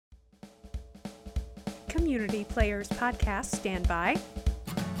Community Players podcast standby.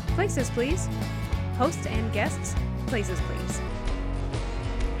 Places, please. Hosts and guests, places, please.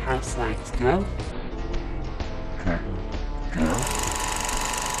 House lights go.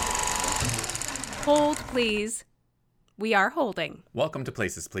 Hold, please. We are holding. Welcome to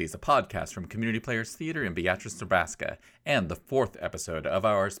Places Please, a podcast from Community Players Theater in Beatrice, Nebraska, and the fourth episode of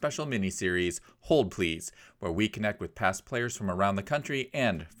our special mini-series, Hold Please, where we connect with past players from around the country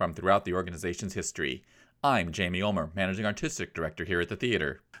and from throughout the organization's history. I'm Jamie Ulmer, Managing Artistic Director here at the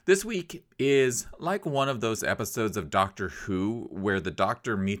theater. This week is like one of those episodes of Doctor Who where the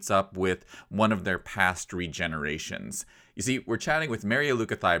Doctor meets up with one of their past regenerations. You see, we're chatting with Maria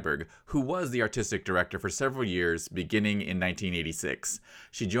Luca Thyberg, who was the artistic director for several years, beginning in 1986.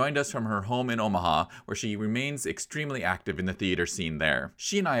 She joined us from her home in Omaha, where she remains extremely active in the theater scene there.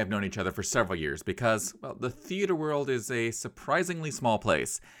 She and I have known each other for several years because, well, the theater world is a surprisingly small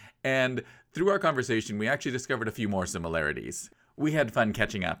place. And through our conversation, we actually discovered a few more similarities. We had fun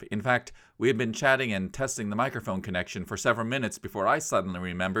catching up. In fact, we had been chatting and testing the microphone connection for several minutes before I suddenly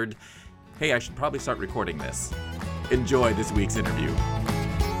remembered, hey, I should probably start recording this. Enjoy this week's interview.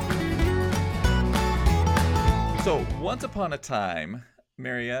 So, once upon a time,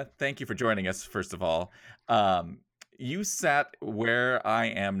 Maria, thank you for joining us, first of all. You sat where I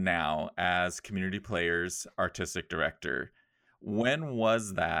am now as Community Players Artistic Director. When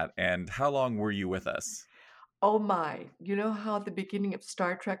was that, and how long were you with us? Oh my, you know how the beginning of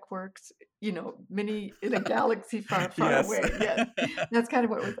Star Trek works? You know, many in a galaxy far, far Yes. away. Yes, that's kind of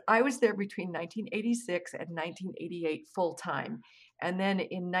what it was. I was there between 1986 and 1988 full time. And then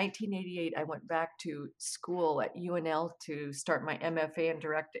in 1988, I went back to school at UNL to start my MFA in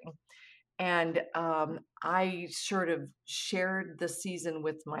directing. And I sort of shared the season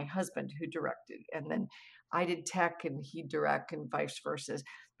with my husband who directed. And then I did tech and he'd direct and vice versa.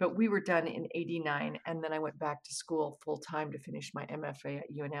 But we were done in 89. And then I went back to school full time to finish my MFA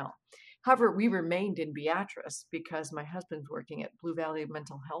at UNL. However, we remained in Beatrice because my husband's working at Blue Valley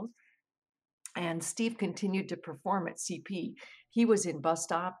Mental Health. And Steve continued to perform at CP. He was in Bus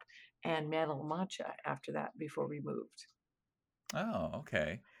Stop and Manna La Mancha after that before we moved. Oh,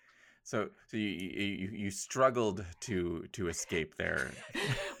 okay. So you struggled to escape there.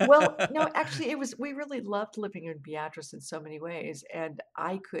 Well, no, actually, we really loved living in Beatrice in so many ways. And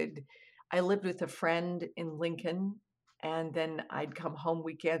I lived with a friend in Lincoln, and then I'd come home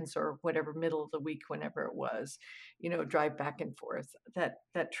weekends or whatever, middle of the week, whenever it was, drive back and forth.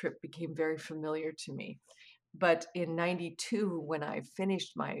 That trip became very familiar to me. But in 92, when I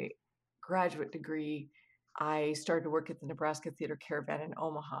finished my graduate degree, I started to work at the Nebraska Theater Caravan in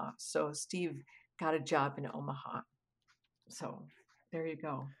Omaha. So Steve got a job in Omaha. So there you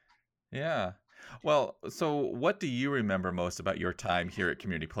go. Yeah. Well, so what do you remember most about your time here at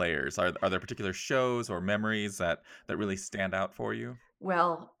Community Players? Are there particular shows or memories that really stand out for you?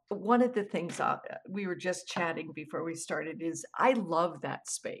 Well, one of the things we were just chatting before we started is I love that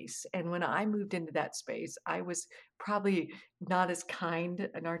space. And when I moved into that space, I was probably not as kind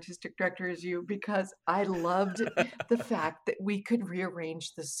an artistic director as you because I loved the fact that we could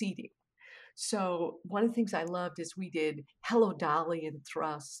rearrange the seating. So one of the things I loved is we did Hello Dolly in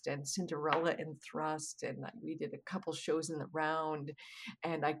Thrust and Cinderella in Thrust, and we did a couple shows in the round,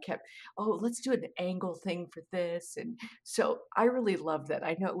 and I kept, let's do an angle thing for this. And so I really loved that.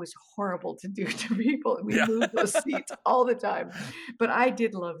 I know it was horrible to do to people, and we Yeah. moved those seats all the time, but I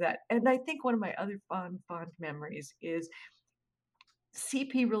did love that. And I think one of my other fond memories is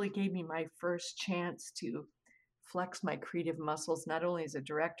CP really gave me my first chance to flex my creative muscles, not only as a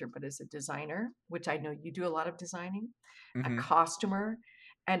director, but as a designer, which I know you do a lot of designing, a Mm-hmm. costumer,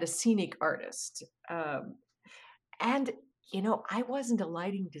 and a scenic artist. And, I wasn't a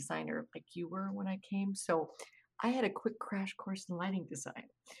lighting designer like you were when I came. So I had a quick crash course in lighting design.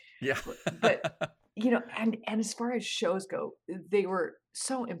 Yeah. But, and as far as shows go, they were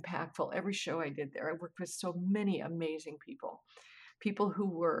so impactful. Every show I did there, I worked with so many amazing people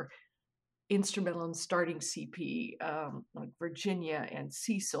who were instrumental in starting CP, like Virginia and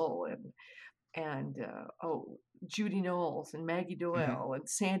Cecil and Judy Knowles and Maggie Doyle and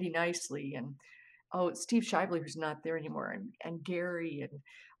Sandy Nicely and Steve Shively, who's not there anymore, and Gary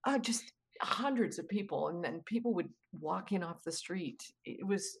and just hundreds of people. And then people would walk in off the street. It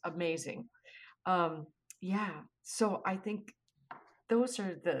was amazing. Yeah. So I think those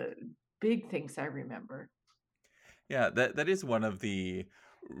are the big things I remember. Yeah, that is one of the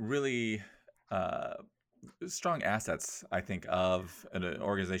really strong assets, I think, of an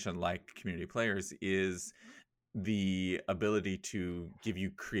organization like Community Players is the ability to give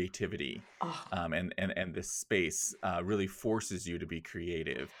you creativity, Oh, and this space really forces you to be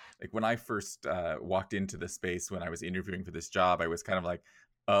creative. Like when I first walked into the space when I was interviewing for this job, I was kind of like,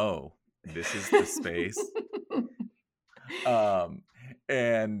 oh, this is the space. um,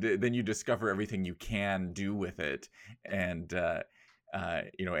 and then you discover everything you can do with it, and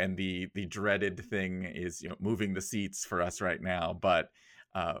and the dreaded thing is moving the seats for us right now,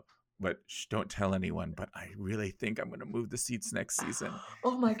 uh, but don't tell anyone. But I really think I'm going to move the seats next season.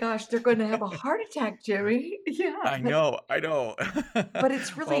 oh my gosh, they're going to have a heart attack, Jerry. Yeah, I know, I know. but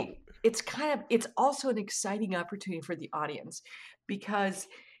it's Oh, really, it's also an exciting opportunity for the audience because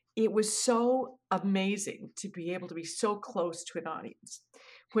it was so amazing to be able to be so close to an audience.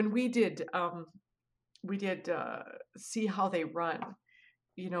 When we did See How They Run,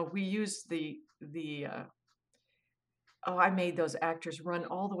 we used I made those actors run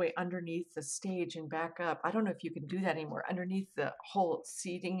all the way underneath the stage and back up. I don't know if you can do that anymore, underneath the whole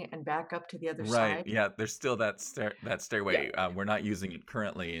seating and back up to the other right. side. Yeah, there's still that Yeah. stairway. We're not using it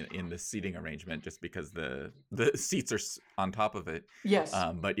currently in the seating arrangement just because the seats are on top of it. Yes.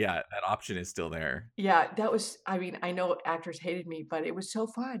 But yeah, that option is still there. Yeah, that was, I mean, I know actors hated me, but it was so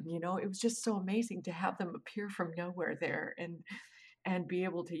fun, It was just so amazing to have them appear from nowhere there and be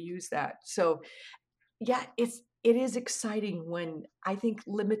able to use that. So, yeah, it is exciting when I think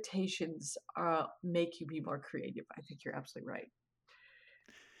limitations make you be more creative. I think you're absolutely right.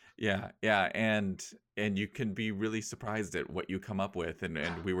 Yeah, yeah, and you can be really surprised at what you come up with. And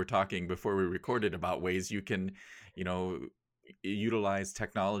we were talking before we recorded about ways you can, you know, utilize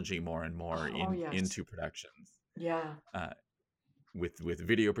technology more and more Oh, yes. into productions. Yeah. Uh, with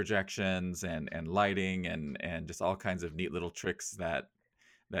video projections and lighting and just all kinds of neat little tricks that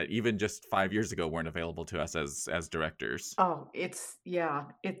even just 5 years ago weren't available to us as directors. Oh, yeah,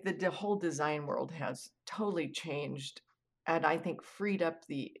 the whole design world has totally changed, and I think freed up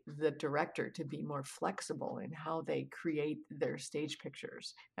the director to be more flexible in how they create their stage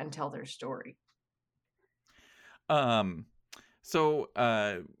pictures and tell their story. Um, so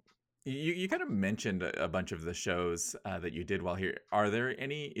you kind of mentioned a bunch of the shows that you did while here.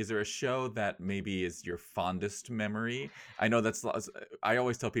 Is there a show that maybe is your fondest memory? I know I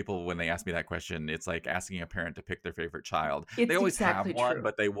always tell people when they ask me that question, it's like asking a parent to pick their favorite child. They It's always have exactly one, true.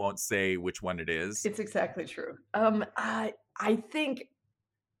 but they won't say which one it is. It's exactly true. I think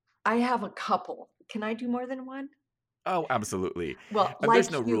I have a couple. Can I do more than one? Oh, absolutely. Well, There's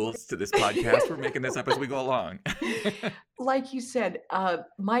like no you rules to this podcast. We're making this up as we go along. like you said,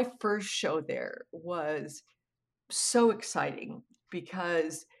 my first show there was so exciting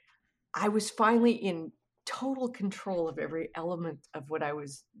because I was finally in total control of every element of what I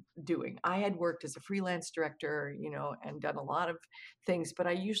was doing. I had worked as a freelance director, and done a lot of things, but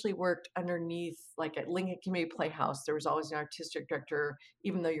I usually worked underneath, like at Lincoln Community Playhouse. There was always an artistic director.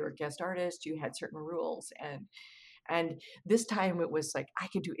 Even though you were a guest artist, you had certain rules. And this time it was like I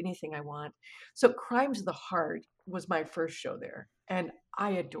could do anything I want. So Crimes of the Heart was my first show there, and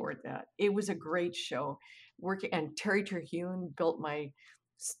I adored that. It was a great show. Working and Terry Terhune built my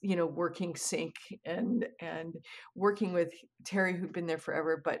working sink, and working with Terry, who'd been there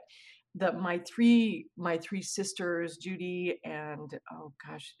forever. But my three sisters, Judy and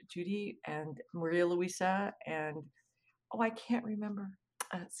Maria Luisa, and I can't remember.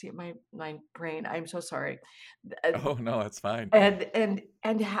 Let's see, my brain. I'm so sorry. Oh no, that's fine. And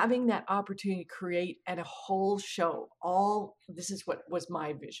having that opportunity to create and a whole show, all this is what was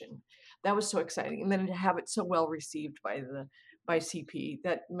my vision. That was so exciting. And then to have it so well received by CP,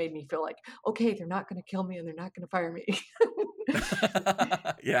 that made me feel like, okay, they're not going to kill me and they're not going to fire me.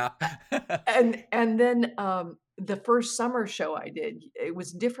 Yeah. And then the first summer show I did, it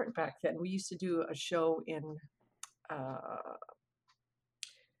was different back then. We used to do a show in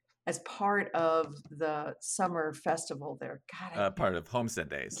as part of the summer festival there. God, Part of Homestead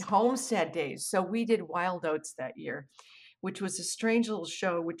Days. Homestead Days. So we did Wild Oats that year, which was a strange little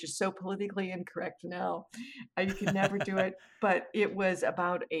show, which is so politically incorrect now. You could never do it. But it was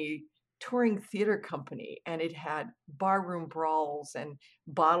about a touring theater company, and it had barroom brawls and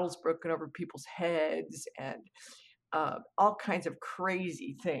bottles broken over people's heads and all kinds of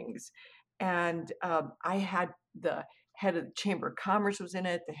crazy things. And I had the head of the Chamber of Commerce was in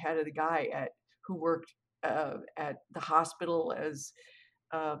it, the head of the guy who worked at the hospital as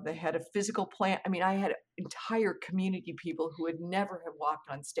the head of physical plant. I mean, I had entire community people who would never have walked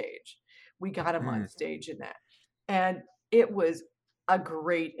on stage. We got them on Mm. stage in that. And it was a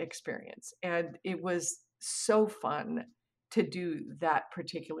great experience. And it was so fun to do that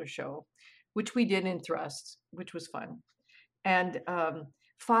particular show, which we did in Thrust, which was fun. And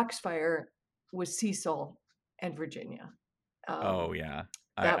Foxfire was Cecil, and Virginia. Oh yeah.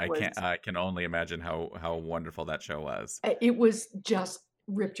 That was I can only imagine how wonderful that show was. it was just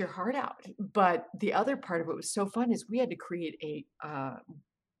ripped your heart out. But the other part of it was so fun is we had to create a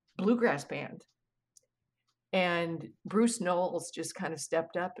bluegrass band. And Bruce Knowles just kind of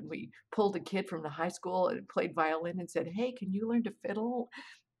stepped up, and we pulled a kid from the high school and played violin and said, "Hey, can you learn to fiddle?"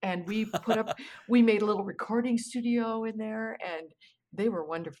 And we made a little recording studio in there, and they were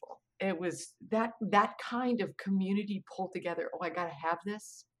wonderful. It was that kind of community pulled together. Oh, I got to have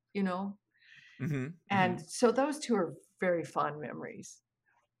this, you know? Hmm. And so those two are very fond memories.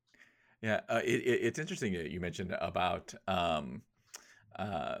 Yeah, it's interesting that you mentioned about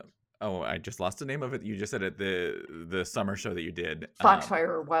oh, I just lost the name of it. You just said it, the summer show that you did, Foxfire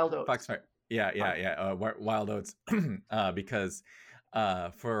or Wild Oats. Foxfire. Yeah. Wild Oats, because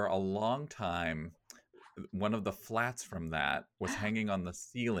for a long time, one of the flats from that was hanging on the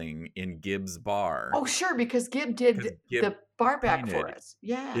ceiling in Gibb's bar. Oh, sure, because Gib did Because Gib the bar back for painted. us.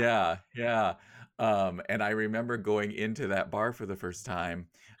 Yeah. Yeah. And I remember going into that bar for the first time,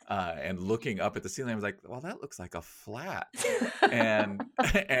 and looking up at the ceiling. I was like, "Well, that looks like a flat." And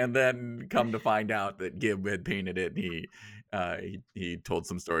and then come to find out that Gib had painted it. And he told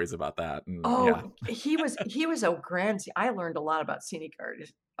some stories about that. And yeah. Oh, he was a I learned a lot about scenic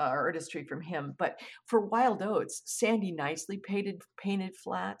artistry from him. But for Wild Oats, Sandy Nicely painted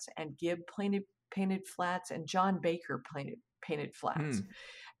flats, and Gib painted flats, and John Baker painted flats, Hmm.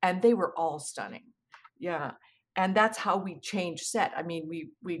 and they were all stunning. Yeah. And that's how we changed set. I mean,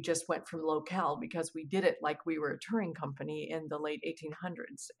 we just went from locale because we did it like we were a touring company in the late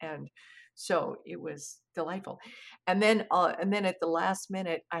 1800s, and so it was delightful. And then at the last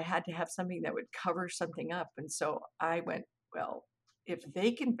minute, I had to have something that would cover something up, and so I went, well, if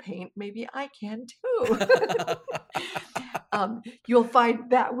they can paint, maybe I can too. You'll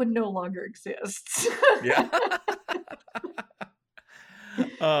find that one no longer exists. Yeah.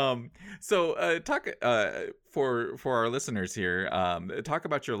 So talk for our listeners here. Talk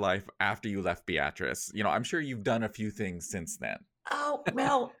about your life after you left Beatrice. I'm sure you've done a few things since then. Oh,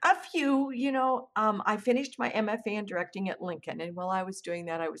 well, a few, I finished my MFA in directing at Lincoln. And while I was doing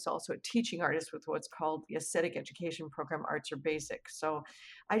that, I was also a teaching artist with what's called the Aesthetic Education Program, Arts Are Basic. So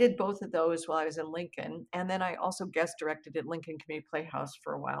I did both of those while I was in Lincoln. And then I also guest directed at Lincoln Community Playhouse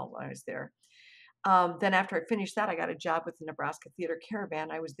for a while I was there. Then after I finished that, I got a job with the Nebraska Theater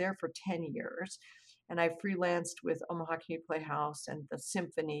Caravan. I was there for 10 years. And I freelanced with Omaha Community Playhouse and the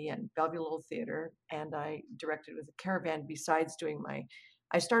Symphony and Bellevue Little Theater. And I directed with the Caravan besides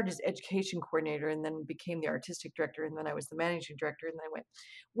I started as education coordinator and then became the artistic director. And then I was the managing director. And then I went,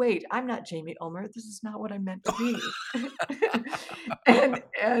 wait, I'm not Jamie Ulmer. This is not what I meant to be.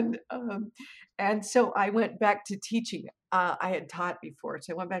 and so I went back to teaching. I had taught before.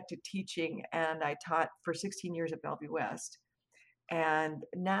 So I went back to teaching, and I taught for 16 years at Bellevue West. And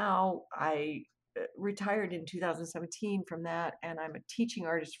now I retired in 2017 from that, and I'm a teaching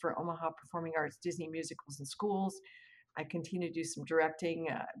artist for Omaha Performing Arts Disney Musicals and Schools. I continue to do some directing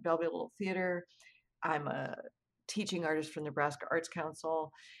at Bellevue Little Theater. I'm a teaching artist for Nebraska Arts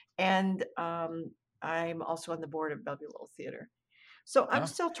Council, and I'm also on the board of Bellevue Little Theater. So I'm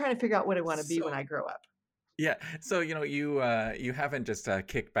still trying to figure out what I want to be when I grow up. Yeah. So, you haven't just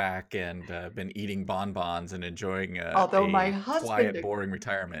kicked back and been eating bonbons and enjoying Although a my husband, quiet, boring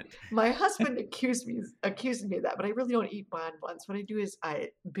retirement. My husband accused me of that, but I really don't eat bonbons. What I do is I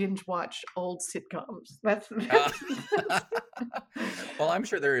binge watch old sitcoms. That's Well, I'm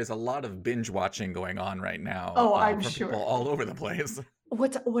sure there is a lot of binge watching going on right now. Oh, I'm from sure. people all over the place.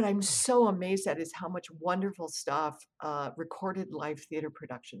 What I'm so amazed at is how much wonderful stuff, recorded live theater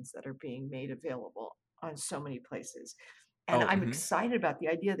productions that are being made available on so many places. And Oh, I'm excited about the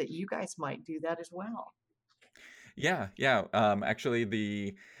idea that you guys might do that as well. yeah. Actually,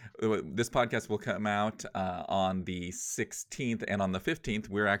 this podcast will come out on the 16th, and on the 15th,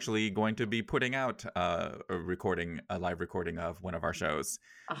 we're actually going to be putting out a live recording of one of our shows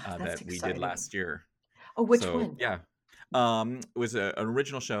That's that we did exciting. last year. Oh, which So one? yeah, it was an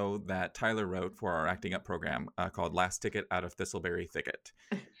original show that Tyler wrote for our Acting Up program called "Last Ticket Out of Thistleberry Thicket,"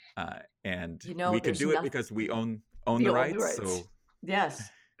 and we could there's do it nothing. because we own You the own the rights. rights. So Yes,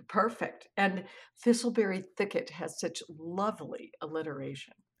 perfect. And Thistleberry Thicket has such lovely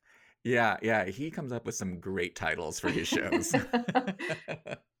alliteration. yeah, he comes up with some great titles for his shows.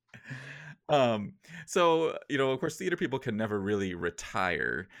 So, of course, theater people can never really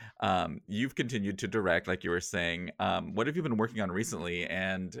retire. You've continued to direct, like you were saying. What have you been working on recently?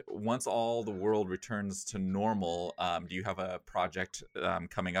 And once all the world returns to normal, do you have a project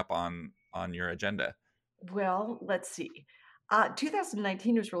coming up on your agenda? Well, let's see.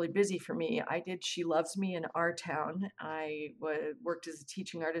 2019 was really busy for me. I did She Loves Me in Our Town. Worked as a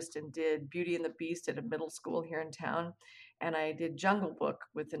teaching artist and did Beauty and the Beast at a middle school here in town. And I did Jungle Book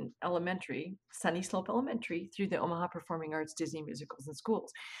with an elementary, Sunny Slope Elementary, through the Omaha Performing Arts Disney musicals and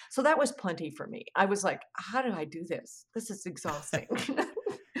schools. So that was plenty for me. I was like, how do I do this? This is exhausting.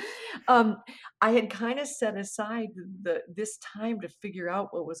 um, I had kind of set aside this time to figure out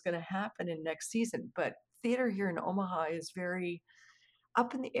what was going to happen in next season, but theater here in Omaha is very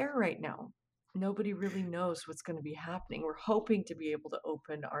up in the air right now. Nobody really knows what's going to be happening. We're hoping to be able to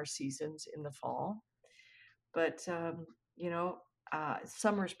open our seasons in the fall, but you know,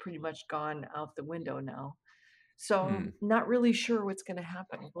 summer's pretty much gone out the window now. So Hmm. not really sure what's going to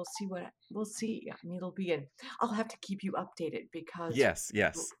happen. We'll see. I mean, I'll have to keep you updated because Yes.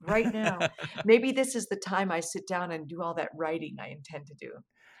 right now, maybe this is the time I sit down and do all that writing I intend to do.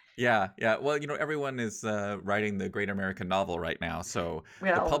 Yeah. Well, everyone is writing the great American novel right now, so the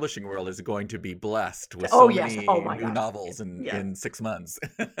Well, publishing world is going to be blessed with oh so yes. Oh many my new gosh. novels Yes. in 6 months.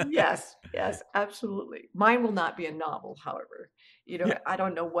 Yes, absolutely. Mine will not be a novel, however. Yeah. I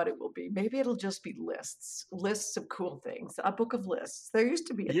don't know what it will be. Maybe it'll just be lists of cool things, a book of lists. There used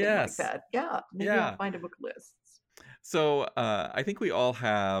to be a thing like Yes. that. Yeah, maybe I'll Yeah. find a book of lists. So I think we all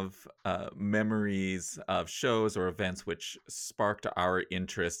have memories of shows or events which sparked our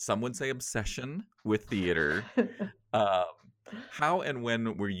interest. Some would say obsession with theater. Um, how and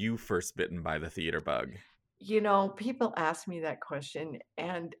when were you first bitten by the theater bug? People ask me that question,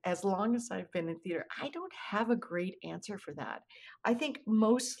 and as long as I've been in theater, I don't have a great answer for that. I think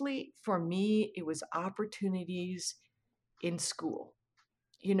mostly for me, it was opportunities in school.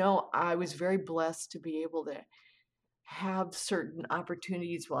 I was very blessed to be able to have certain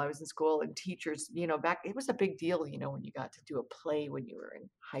opportunities while I was in school, and teachers, back it was a big deal, when you got to do a play when you were in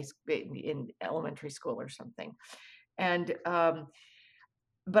high school, in elementary school or something. And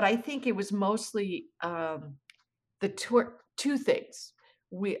but I think it was mostly the tour. Two things.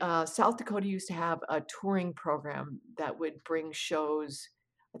 We South Dakota used to have a touring program that would bring shows.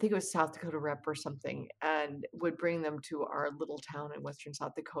 I think it was South Dakota Rep or something, and would bring them to our little town in western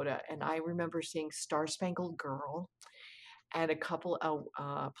South Dakota. And I remember seeing Star Spangled Girl and a couple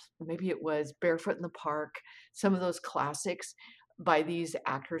of maybe it was Barefoot in the Park, some of those classics by these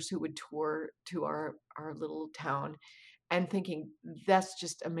actors who would tour to our little town, and thinking that's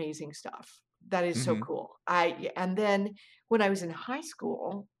just amazing stuff. That is so Hmm. cool. And then when I was in high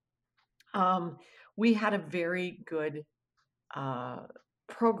school, um, we had a very good uh,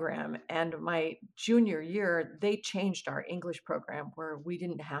 program. And my junior year, they changed our English program where we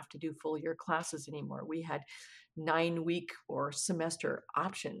didn't have to do full year classes anymore. We had 9 week or semester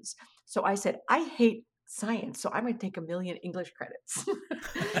options. So I said, I hate science, so I'm going to take a million English credits.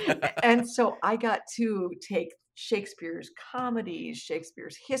 And so I got to take Shakespeare's comedies,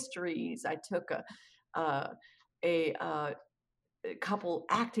 Shakespeare's histories. I took uh, a couple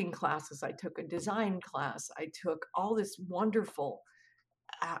acting classes. I took a design class. I took all this wonderful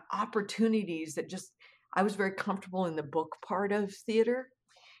opportunities that just, I was very comfortable in the book part of theater.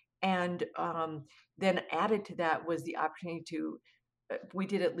 And then added to that was the opportunity to, we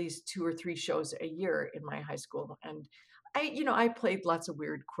did at least 2 or 3 shows a year in my high school. And I played lots of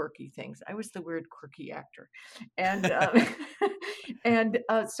weird, quirky things. I was the weird, quirky actor. And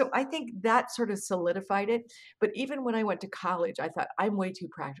so I think that sort of solidified it. But even when I went to college, I thought, I'm way too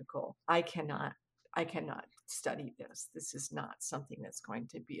practical. I cannot study this. This is not something that's going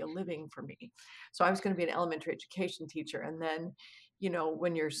to be a living for me. So I was going to be an elementary education teacher. And then,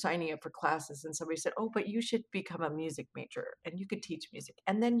 when you're signing up for classes and somebody said, oh, but you should become a music major and you could teach music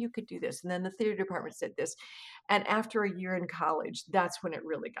and then you could do this. And then the theater department said this. And after a year in college, that's when it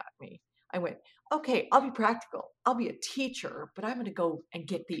really got me. I went, okay, I'll be practical. I'll be a teacher, but I'm going to go and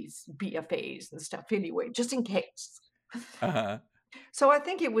get these BFAs and stuff anyway, just in case. Uh-huh. So I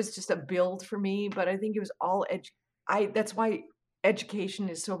think it was just a build for me, but I think it was all that's why education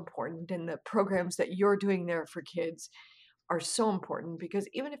is so important, and the programs that you're doing there for kids are so important, because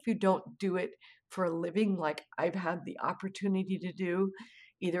even if you don't do it for a living, like I've had the opportunity to do,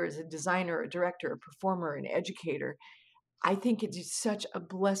 either as a designer, a director, a performer, an educator, I think it is such a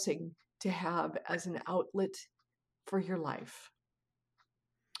blessing to have as an outlet for your life.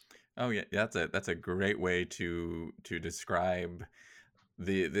 Oh yeah, that's a great way to describe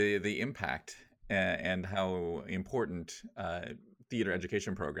the impact and how important theater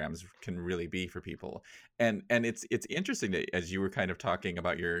education programs can really be for people. And it's interesting that as you were kind of talking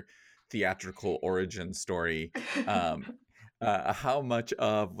about your theatrical origin story, um, how much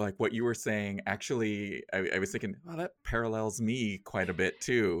of like what you were saying actually, I was thinking, oh, that parallels me quite a bit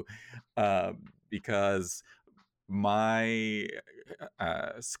too, because my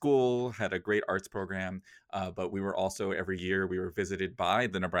school had a great arts program, but we were also every year we were visited by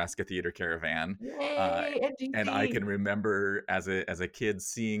the Nebraska Theater Caravan, uh, Yay, and I NGC. can remember as a kid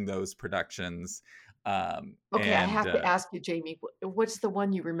seeing those productions, Okay, I and have to ask you, Jamie, what's the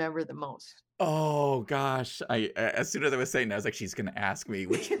one you remember the most? oh gosh, as soon as I was saying that, I was like, she's gonna ask me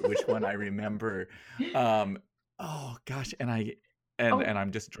which one I remember. Um, oh gosh, and Oh,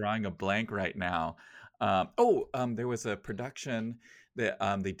 I'm just drawing a blank right now. There was a production that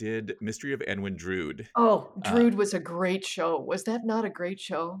they did Mystery of Edwin Drood. oh, Uh, Drood was a great show. Was that not a great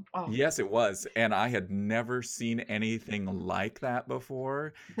show? Oh, yes, it was, and I had never seen anything like that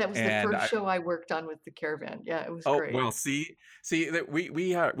before. that was the And first I show I worked on with the Caravan. Yeah, it was oh great. well, see that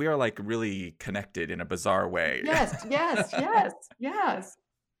we are like really connected in a bizarre way. Yes, yes, yes, yes.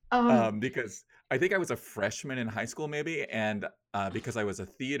 Um, Because I think I was a freshman in high school, maybe, and because I was a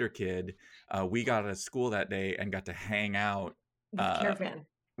theater kid, we got out of school that day and got to hang out with uh, Caravan.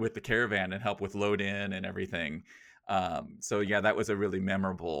 with the caravan and help with load in and everything. So yeah, that was a really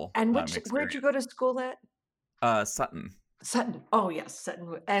memorable And where'd you experience. go to school at? Sutton. Sutton. Oh, yes,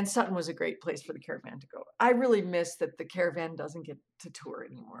 Sutton. And Sutton was a great place for the Caravan to go. I really miss that the Caravan doesn't get to tour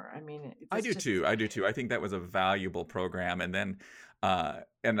anymore. I mean, I it's do just too. I do too. I think that was a valuable program, and then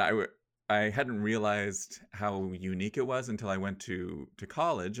I hadn't realized how unique it was until I went to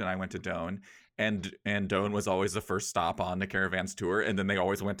college, and I went to Doane, and Doane was always the first stop on the Caravans tour, and then they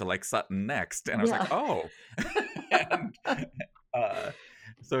always went to like Sutton next, and I was like, yeah. oh, and uh,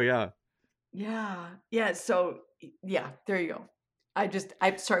 so yeah, Yeah. Yeah. So yeah, there you go.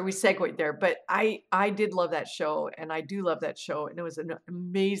 I'm sorry we segued there, but I did love that show and I do love that show. And it was an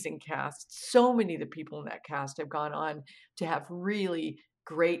amazing cast. So many of the people in that cast have gone on to have really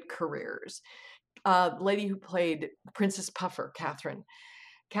great careers. The lady who played Princess Puffer, Catherine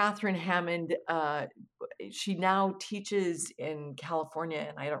Hammond, she now teaches in California,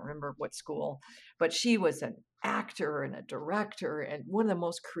 and I don't remember what school, but she was an actor and a director and one of the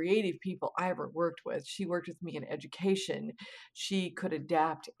most creative people I ever worked with. She worked with me in education. She could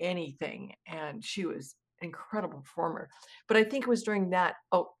adapt anything, and she was an incredible performer. But I think it was during that,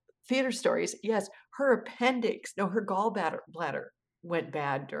 theater stories, yes, her gallbladder went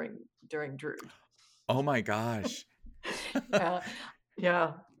bad during Drood. oh my gosh. Yeah,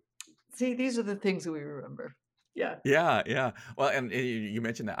 yeah. See, these are the things that we remember. Yeah. Yeah, yeah. Well, and you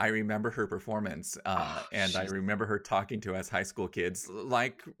mentioned that I remember her performance, Oh, and I remember her talking to us high school kids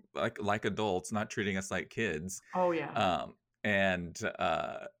like adults, not treating us like kids, oh yeah. um, and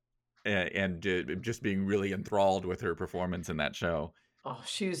just being really enthralled with her performance in that show. Oh,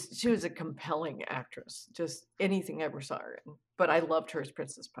 she was a compelling actress. Just anything I ever saw her in. But I loved her as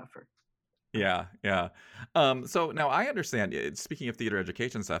Princess Puffer. Yeah, yeah. So now I understand, speaking of theater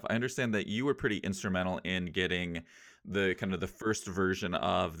education stuff, I understand that you were pretty instrumental in getting the kind of the first version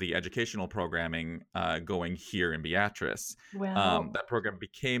of the educational programming going here in Beatrice. Well, That program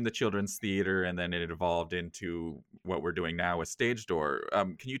became the Children's Theater, and then it evolved into what we're doing now with Stage Door.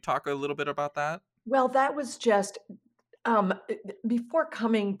 Can you talk a little bit about that? that was just before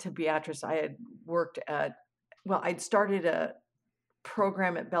coming to Beatrice, I had worked at I'd started a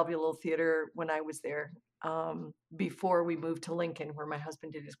program at Bellevue Little Theater when I was there, before we moved to Lincoln, where my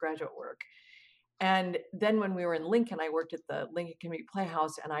husband did his graduate work. And then when we were in Lincoln, I worked at the Lincoln Community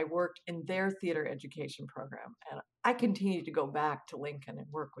Playhouse and I worked in their theater education program. And I continued to go back to Lincoln and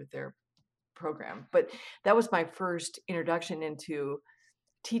work with their program. But that was my first introduction into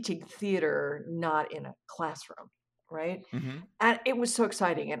teaching theater, not in a classroom, right? Hmm. And it was so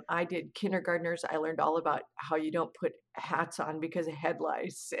exciting. And I did kindergartners. I learned all about how you don't put hats on because of head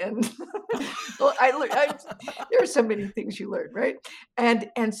lice. And well, there are so many things you learn, right?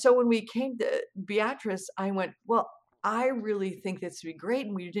 And so when we came to Beatrice, I went, well, I really think this would be great.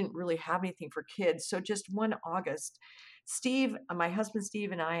 And we didn't really have anything for kids. So just one August, Steve, my husband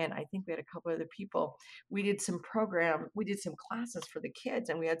Steve and I think we had a couple other people, we did some classes for the kids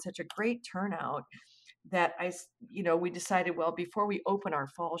and we had such a great turnout that we decided, well, before we open our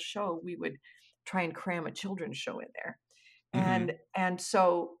fall show, we would try and cram a children's show in there. Hmm. And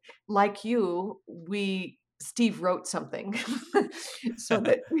so, like you, Steve wrote something so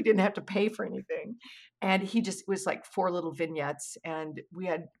that we didn't have to pay for anything. And he just it was like four little vignettes, and we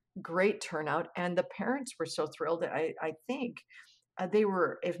had great turnout. And the parents were so thrilled that I think they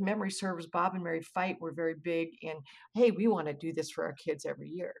were, if memory serves, Bob and Mary Fight were very big in, hey, we want to do this for our kids every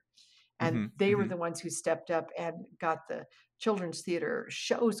year. And Hmm. they were Hmm. the ones who stepped up and got the children's theater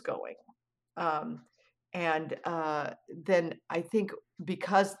shows going. Um, and then I think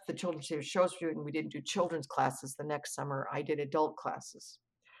because the children's theater shows were doing, we didn't do children's classes the next summer. I did adult classes.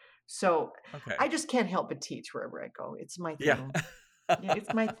 So Okay. I just can't help but teach wherever I go. It's my Yeah. thing. Yeah,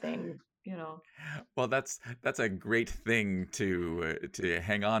 it's my thing, you know. Well, that's a great thing to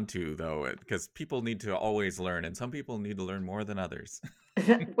hang on to, though, because people need to always learn, and some people need to learn more than others.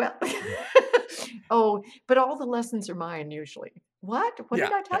 Well, oh, but all the lessons are mine usually. What? What did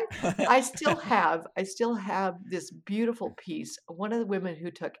Yeah. I type? I still have this beautiful piece. One of the women who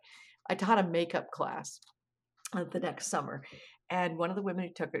I taught a makeup class the next summer, and one of the women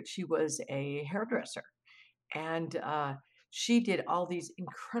who took it, she was a hairdresser, and she did all these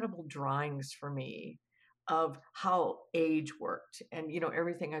incredible drawings for me of how age worked, and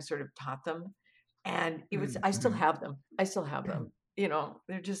everything I sort of taught them, and it was I still Mhm. have them. I still have them.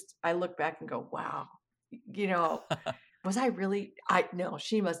 They're just I look back and go, wow, you know, was I really? I no,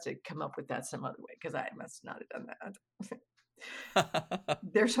 she must have come up with that some other way because I must not have done that.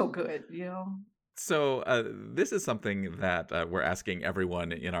 They're so good. So this is something that we're asking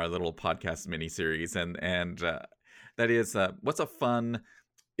everyone in our little podcast mini series, and that is, what's a fun?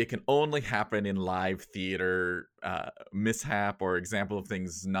 It can only happen in live theater mishap or example of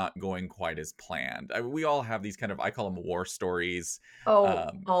things not going quite as planned. We all have these kind of, I call them war stories, Oh,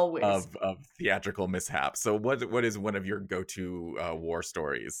 um, always. of theatrical mishaps. So what is one of your go-to war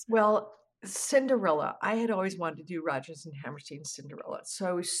stories? Well, Cinderella. I had always wanted to do Rodgers and Hammerstein's Cinderella. So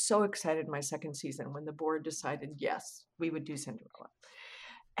I was so excited my second season when the board decided, yes, we would do Cinderella.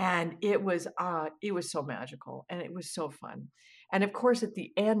 And it was so magical and it was so fun. And of course, at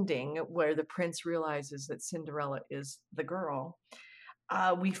the ending where the prince realizes that Cinderella is the girl,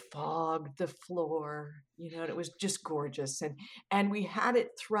 we fogged the floor, and it was just gorgeous. And we had it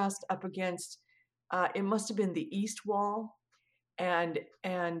thrust up against, it must have been the east wall, and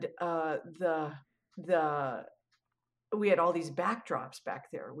the we had all these backdrops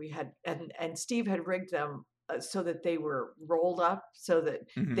back there. We had and Steve had rigged them so that they were rolled up, so that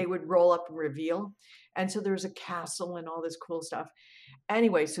Hmm. they would roll up and reveal. And so there was a castle and all this cool stuff.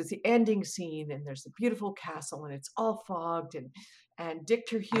 Anyway, so it's the ending scene, and there's the beautiful castle, and it's all fogged, and Dick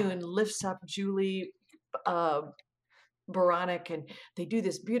Terhune lifts up Julie uh, Beranek, and they do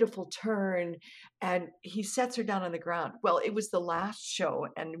this beautiful turn, and he sets her down on the ground. Well, it was the last show,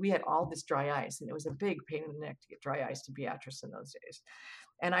 and we had all this dry ice, and it was a big pain in the neck to get dry ice to Beatrice in those days.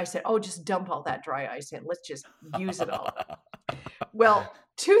 And I said, oh, just dump all that dry ice in. Let's just use it all up. Well,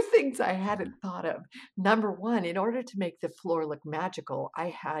 two things I hadn't thought of. Number one, in order to make the floor look magical, I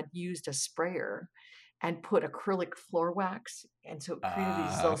had used a sprayer and put acrylic floor wax. And so it created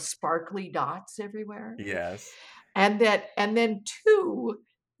these little Ah, sparkly dots everywhere. yes. And then two,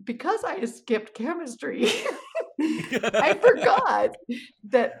 because I had skipped chemistry, I forgot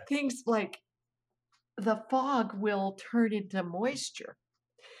that things like the fog will turn into moisture.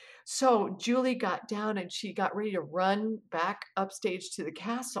 So Julie got down and she got ready to run back upstage to the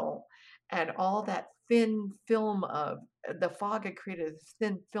castle, and all that thin film of the fog had created a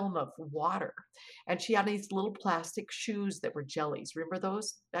thin film of water. And she had these little plastic shoes that were jellies. Remember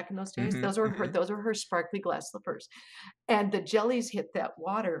those back in those days? Hmm. Those were her, Hmm. those were her sparkly glass slippers. And the jellies hit that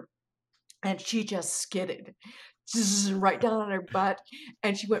water, and she just skidded right down on her butt,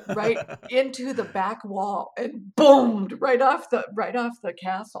 and she went right into the back wall and boomed right off the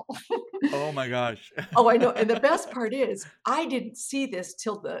castle. Oh my gosh. Oh, I know. And the best part is I didn't see this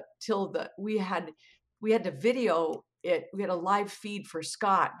till the we had to video it. We had a live feed for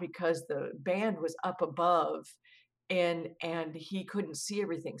Scott because the band was up above, and he couldn't see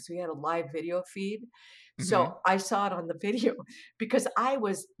everything. So he had a live video feed. Hmm. So I saw it on the video because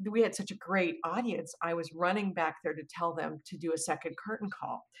we had such a great audience. I was running back there to tell them to do a second curtain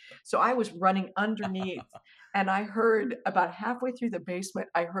call. So I was running underneath, and I heard about halfway through the basement,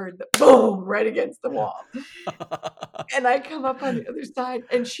 I heard the boom right against the wall. And I come up on the other side,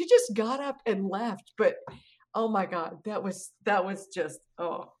 and she just got up and left. But oh my God, that was just,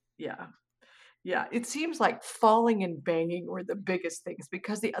 oh yeah. Yeah, it seems like falling and banging were the biggest things,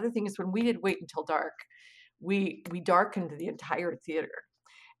 because the other thing is when we did Wait Until Dark, we darkened the entire theater.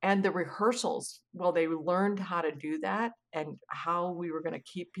 And the rehearsals, well, they learned how to do that and how we were going to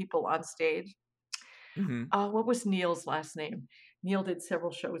keep people on stage. Hmm. What was Neil's last name? Neil did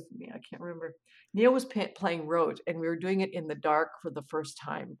several shows with me. I can't remember. Neil was playing Roach, and we were doing it in the dark for the first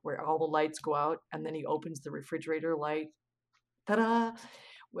time, where all the lights go out, and then he opens the refrigerator light. Ta-da!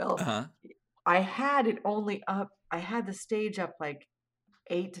 Well, Uh-huh. I had the stage up like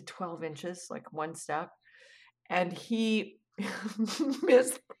 8 to 12 inches, like one step, and he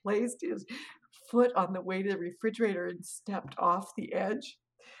misplaced his foot on the way to the refrigerator and stepped off the edge,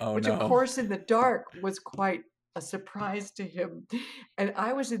 Oh which of no. course in the dark was quite a surprise to him. And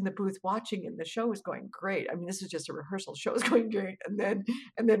I was in the booth watching, and the show was going great. I mean, this is just a rehearsal. Show was going great. And then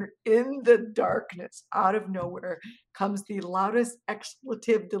in the darkness, out of nowhere, comes the loudest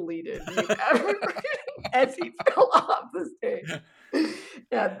expletive deleted we've ever written as he fell off the stage.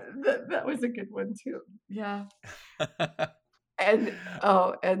 Yeah, that was a good one too. Yeah. And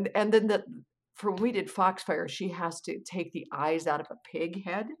and then for when we did Foxfire, she has to take the eyes out of a pig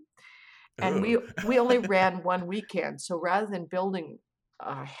head. And Ooh. we only ran one weekend, so rather than building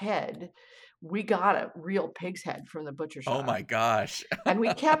a head, we got a real pig's head from the butcher Oh shop. my gosh. And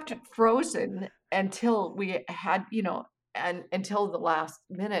we kept it frozen until we had, and until the last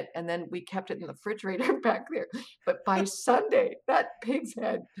minute, and then we kept it in the refrigerator back there. But by Sunday, that pig's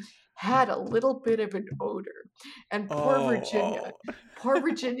head had a little bit of an odor. And Oh, poor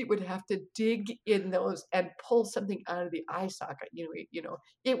Virginia would have to dig in those and pull something out of the eye socket.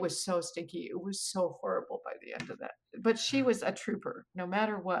 It was so stinky. It was so horrible by the end of that. But she was a trooper, no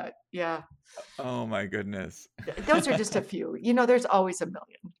matter what. Yeah. oh my goodness. Those are just a few. There's always a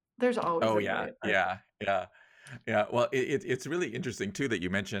million. There's always Oh a yeah, million. yeah, yeah, yeah. Well, it's really interesting too that you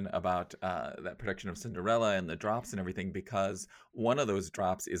mention about that production of Cinderella and the drops and everything, because one of those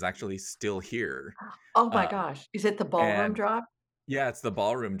drops is actually still here. Oh my Um, gosh. Is it the ballroom and drop? yeah, it's the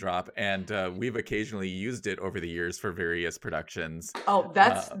ballroom drop, and we've occasionally used it over the years for various productions. Oh,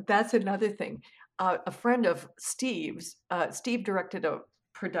 Uh, that's another thing. A friend of Steve's, Steve directed a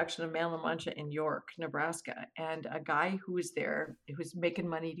production of Man La Mancha in York, Nebraska, and a guy who was there, who was making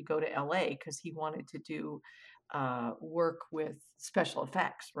money to go to LA because he wanted to do work with special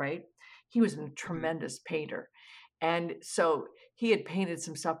effects, right? He was a mhm. tremendous painter. And so he had painted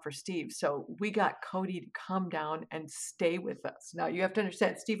some stuff for Steve. So we got Cody to come down and stay with us. Now you have to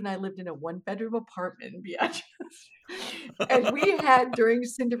understand, Steve and I lived in a 1-bedroom apartment in Beatrice. And we had, during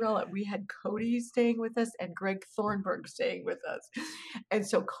Cinderella, we had Cody staying with us and Greg Thornburg staying with us. And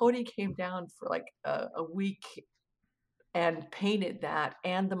so Cody came down for like a week and painted that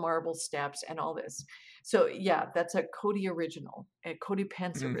and the marble steps and all this. So yeah, that's a Cody original, a Cody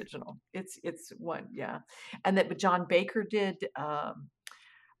Pence Mhm. original. It's one, yeah. And that, but John Baker did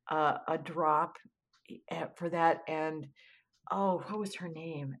a drop for that, and oh, what was her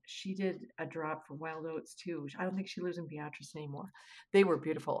name? She did a drop for Wild Oats too. I don't think she lives in Beatrice anymore. They were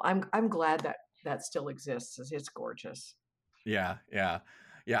beautiful. I'm glad that that still exists. It's gorgeous. Yeah, yeah.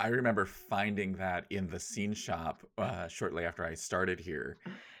 Yeah, I remember finding that in the scene shop shortly after I started here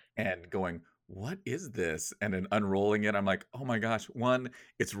and going, "What is this?" And then unrolling it, I'm like, "Oh my gosh, one,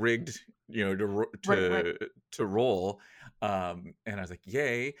 it's rigged, Right, right. to roll." And I was like,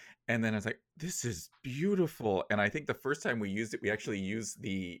 "Yay." And then I was like, "This is beautiful." And I think the first time we used it, we actually used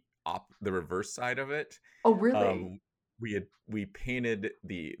the reverse side of it. Oh, really? Um, we painted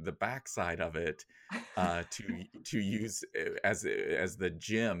the back side of it to use as the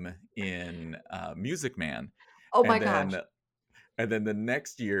gym in Music Man, Oh my and then gosh. the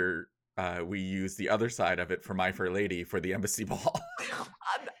next year we used the other side of it for My Fair Lady for the Embassy Ball.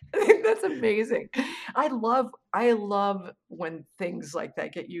 That's amazing. I love when things like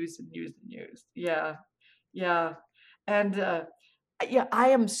that get used and used and used. Yeah, yeah. And yeah, I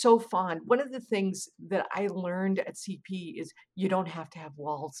am so fond. One of the things that I learned at CP is you don't have to have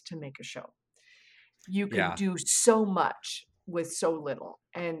walls to make a show. You can Yeah, do so much with so little,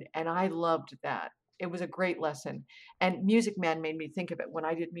 and I loved that. It was a great lesson, and Music Man made me think of it when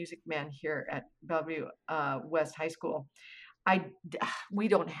I did Music Man here at Bellevue West High School. I d we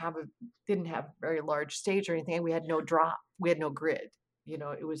didn't have a very large stage or anything, and we had no drop, we had no grid,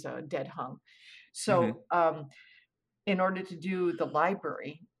 it was a dead hung. hmm, So, in order to do the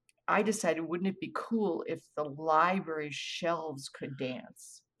library, I decided, wouldn't it be cool if the library shelves could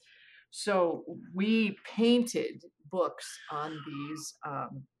dance? So we painted books on these,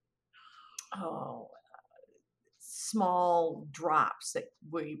 oh, small drops that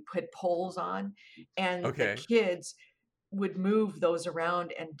we put poles on, and the okay. kids would move those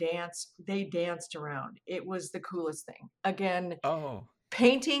around and dance. They danced around. It was the coolest thing. Again, Oh,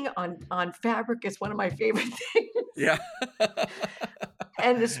 painting on fabric is one of my favorite things, yeah.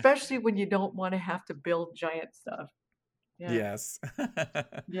 and especially when you don't want to have to build giant stuff. Yeah, Yes.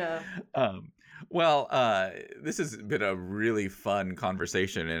 yeah, Um, well, this has been a really fun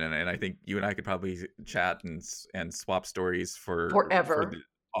conversation, and I think you and I could probably chat and swap stories for forever.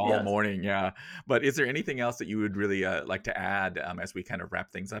 all Yes. morning. Yeah. But is there anything else that you would really like to add as we kind of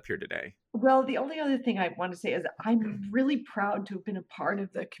wrap things up here today? Well, the only other thing I want to say is I'm really proud to have been a part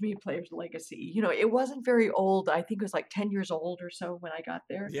of the Community Players Legacy. It wasn't very old. I think it was like 10 years old or so when I got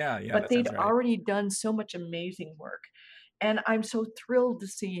there, Yeah, yeah, but that they'd sounds right. already done so much amazing work. And I'm so thrilled to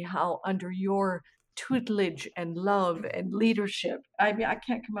see how under your tutelage and love and leadership. I mean, I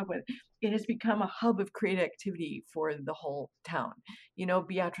can't come up with it. It has become a hub of creative activity for the whole town. You know,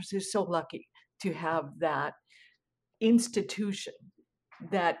 Beatrice is so lucky to have that institution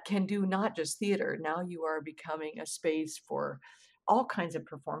that can do not just theater. Now you are becoming a space for all kinds of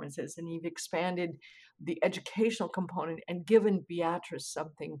performances, and you've expanded the educational component and given Beatrice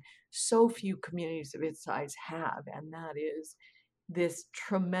something so few communities of its size have, and that is this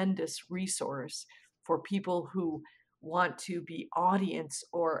tremendous resource for people who want to be audience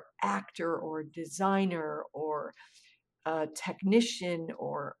or actor or designer or technician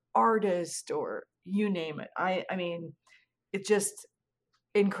or artist or you name it. I mean, it's just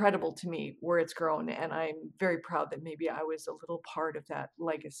incredible to me where it's grown, and I'm very proud that maybe I was a little part of that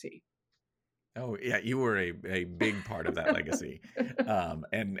legacy. Oh yeah, you were a big part of that legacy,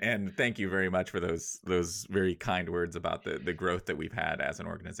 and thank you very much for those very kind words about the growth that we've had as an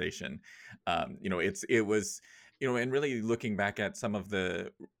organization. It was, and really looking back at some of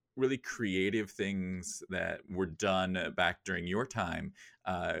the really creative things that were done back during your time,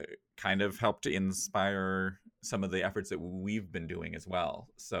 kind of helped to inspire some of the efforts that we've been doing as well.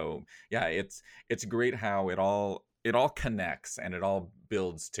 So yeah, it's great how it all connects and it all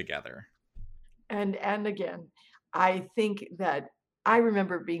builds together. And again, I think that I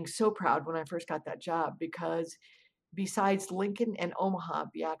remember being so proud when I first got that job, because besides Lincoln and Omaha,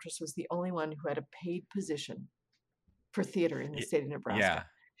 Beatrice was the only one who had a paid position for theater in the state of Nebraska. Yeah.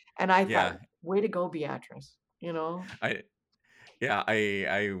 And I thought, way to go, Beatrice, you know? I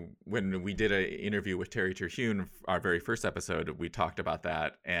when we did an interview with Terry Terhune, our very first episode, we talked about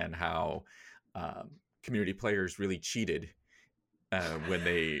that and how community players really cheated when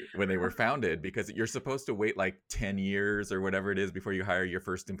they were founded, because you're supposed to wait like 10 years or whatever it is before you hire your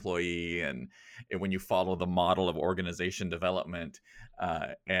first employee, and when you follow the model of organization development,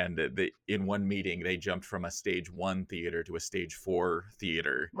 in one meeting they jumped from a stage 1 theater to a stage 4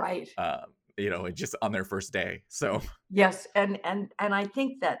 theater, right? Just on their first day. So yes, and I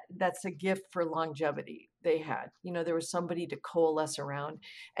think that that's a gift for longevity they had. There was somebody to coalesce around,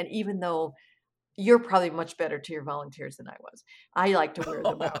 and even though you're probably much better to your volunteers than I was, I like to wear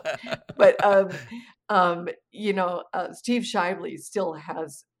them out. But Steve Shively still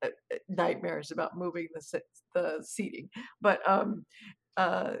has nightmares about moving the seating. But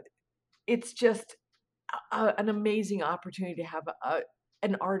it's just an amazing opportunity to have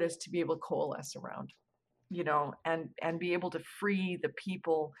an artist to be able to coalesce around, and be able to free the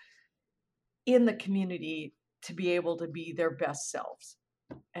people in the community to be able to be their best selves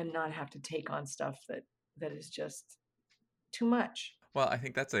and not have to take on stuff that is just too much. Well, I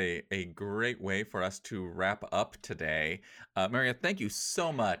think that's a great way for us to wrap up today. Maria, thank you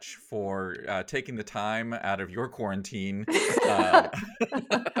so much for taking the time out of your quarantine.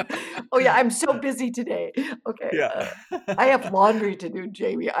 Oh, yeah, I'm so busy today. Okay. Yeah. I have laundry to do,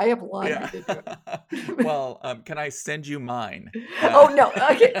 Jamie. I have laundry to do. Well, can I send you mine? Oh, no.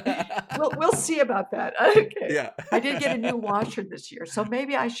 Okay. We'll see about that. Okay. Yeah. I did get a new washer this year, so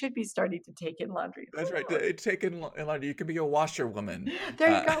maybe I should be starting to take in laundry. That's right. Take in laundry. You can be a washerwoman. There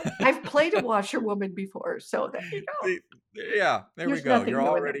you go. I've played a washerwoman before, so there you go. Yeah, there we go. You're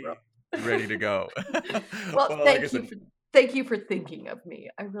already ready to go. Well, thank you for thinking of me.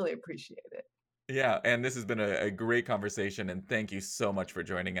 I really appreciate it. Yeah, and this has been a great conversation, and thank you so much for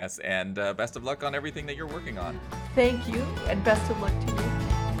joining us, and best of luck on everything that you're working on. Thank you, and best of luck to you.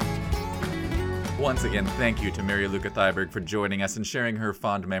 Once again, thank you to Maria Luca Thyberg for joining us and sharing her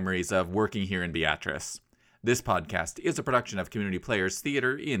fond memories of working here in Beatrice. This podcast is a production of Community Players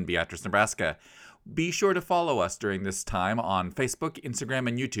Theater in Beatrice, Nebraska. Be sure to follow us during this time on Facebook, Instagram,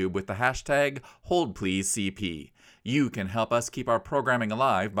 and YouTube with the hashtag HoldPleaseCP. You can help us keep our programming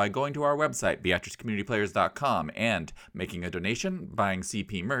alive by going to our website, BeatriceCommunityPlayers.com, and making a donation, buying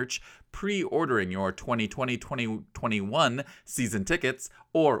CP merch, pre-ordering your 2020-2021 season tickets,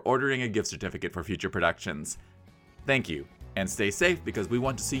 or ordering a gift certificate for future productions. Thank you, and stay safe because we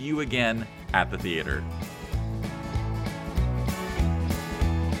want to see you again at the theater.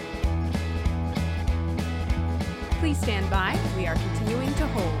 Please stand by. We are continuing to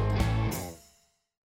hold.